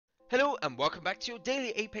Hello and welcome back to your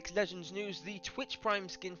daily Apex Legends news. The Twitch Prime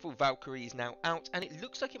skin for Valkyrie is now out and it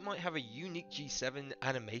looks like it might have a unique G7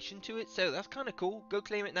 animation to it, so that's kind of cool. Go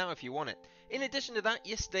claim it now if you want it. In addition to that,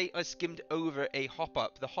 yesterday I skimmed over a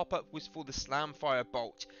hop-up. The hop-up was for the Slamfire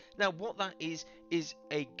Bolt. Now what that is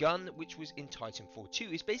a gun which was in Titanfall 2.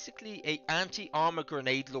 It's basically a anti-armor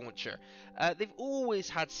grenade launcher. They've always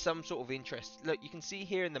had some sort of interest. Look, you can see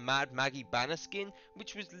here in the Mad Maggie banner skin,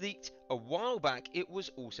 which was leaked a while back, it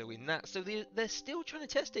was also in that, so they're still trying to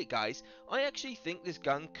test it, guys. I actually think this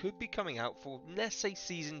gun could be coming out for, let's say,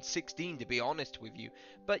 season 16, to be honest with you.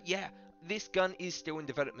 But yeah, this gun is still in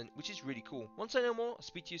development, which is really cool. Once I know more, I'll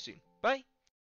speak to you soon. Bye.